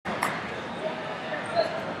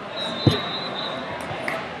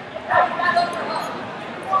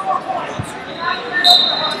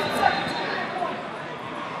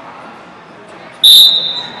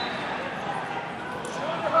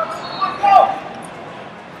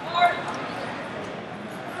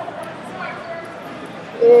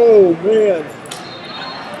man.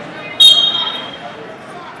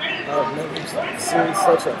 I've never seen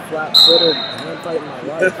such a flat-footed hand fight in my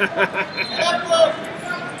life.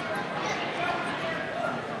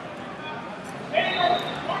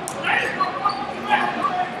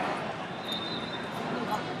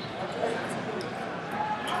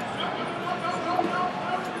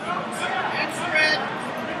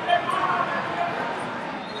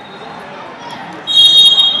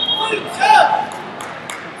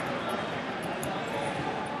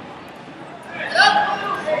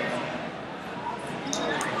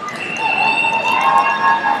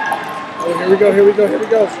 Here we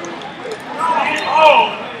go.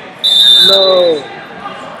 No.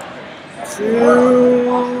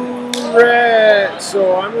 2 red.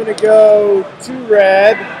 So I'm going to go 2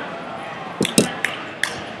 red.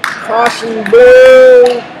 Caution blue.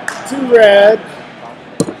 2 red.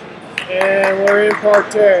 And we're in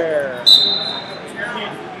parterre.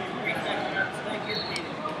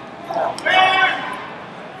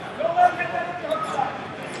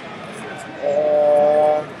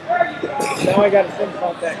 Now I got to think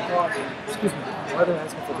about that caution. Excuse me, why are they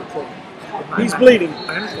asking for the trigger? He's bleeding.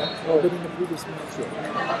 I understand. Oh, but in the previous match, I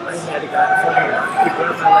had a guy in front of me. He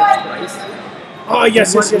grabbed my legs twice. Oh,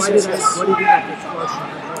 yes. What did he not get caution?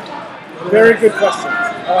 Very good question.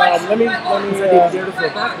 Let me.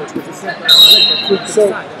 So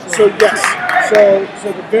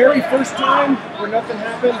the very first time where nothing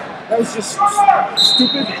happened, that was just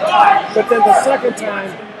stupid. But then the second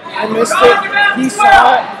time, I missed it. He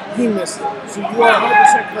saw it. He missed it. So you are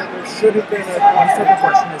 100% correct. There should have been The second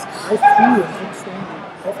question is, I flew him standing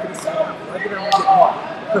off to the side. Why did I only get one?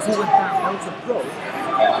 Because he went down. That was a throw.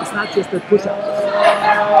 It's not just a push-up.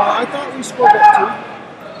 I thought we scored that 2.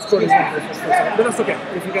 But that's okay.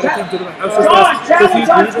 If you got a 10 to the right. I was just if you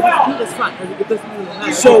agree with that, that's fine. It doesn't really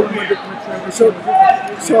matter. So I had a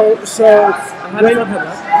front head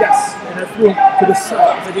left. Yes. And I flew him to the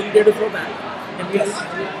side. I didn't dare to throw back. And yes.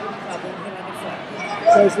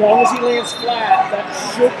 So as long as he lands flat, that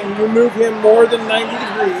should, and you move him more than 90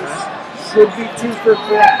 degrees, should be 2 for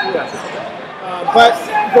correct. But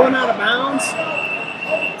going out of bounds,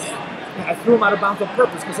 I threw him out of bounds on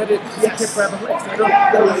purpose because he kept grabbing legs. I don't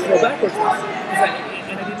throw backwards.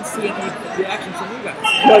 And I didn't see any reaction from you guys.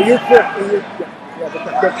 No, you're correct.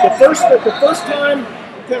 The first time,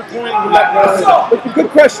 you kind of point and let go. But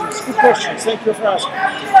good questions. Thank you for asking.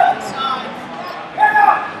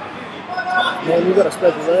 Man, you gotta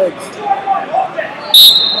spread your legs. Get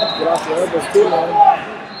off your elbows too, man.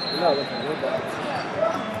 You're not looking good, though.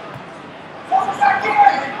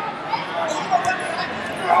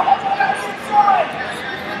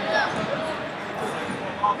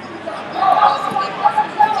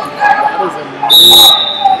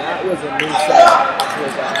 That was a new shot.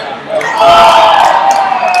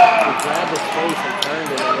 He grabbed his face and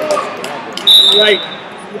turned it and then grabbed it. Right.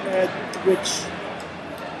 Which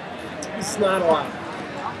is not a lot. I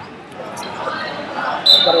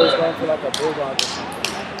thought I was going for like a bulldog or something.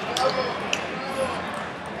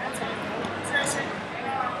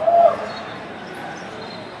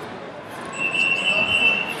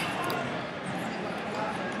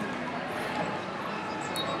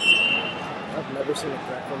 I've never seen a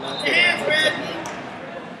crackle match with a head technique.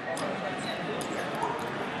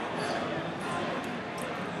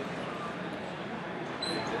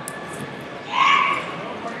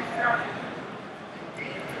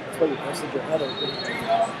 That's why you busted your head open.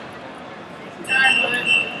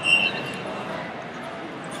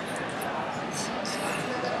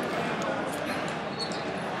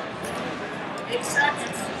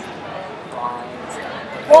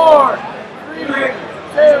 Four, 3,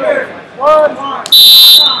 2, 1.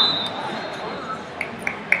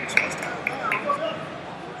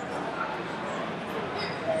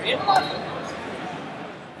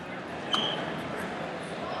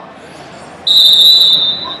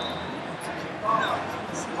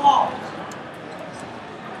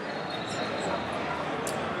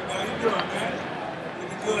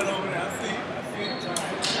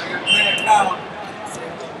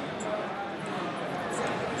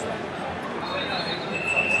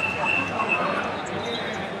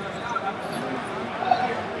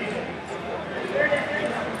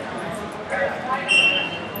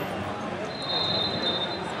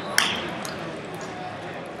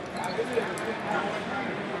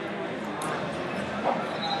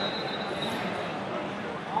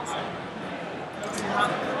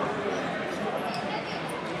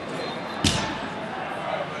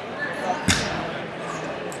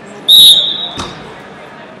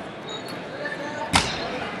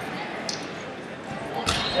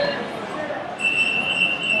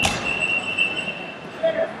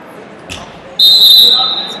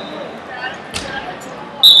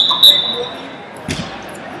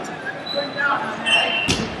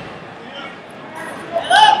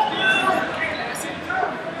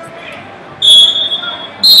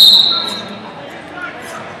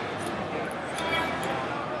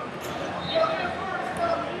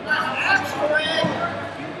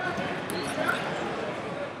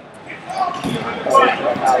 Thought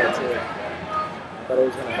it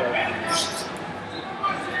was gonna hurt.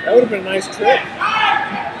 That would have been a nice trick.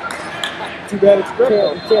 Too bad it's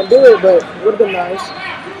critical. Can't do it, but it would have been nice.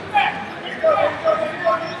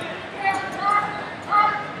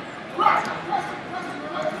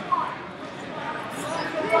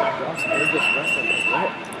 Las Vegas wrestling, what?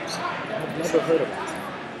 I've never heard of it.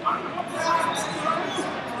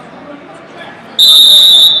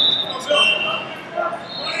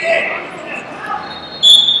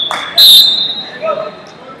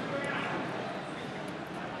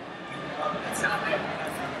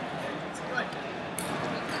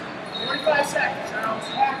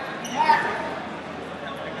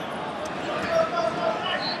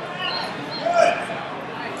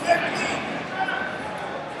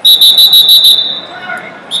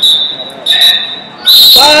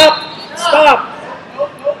 Stop! Stop!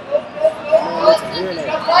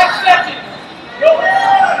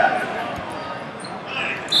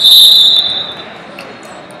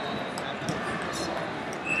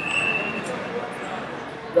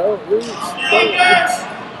 Don't reach.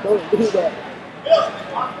 Don't do that.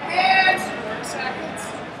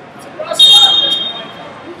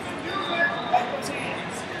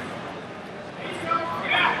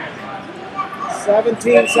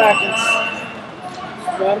 17 seconds.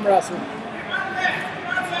 Let him wrestle.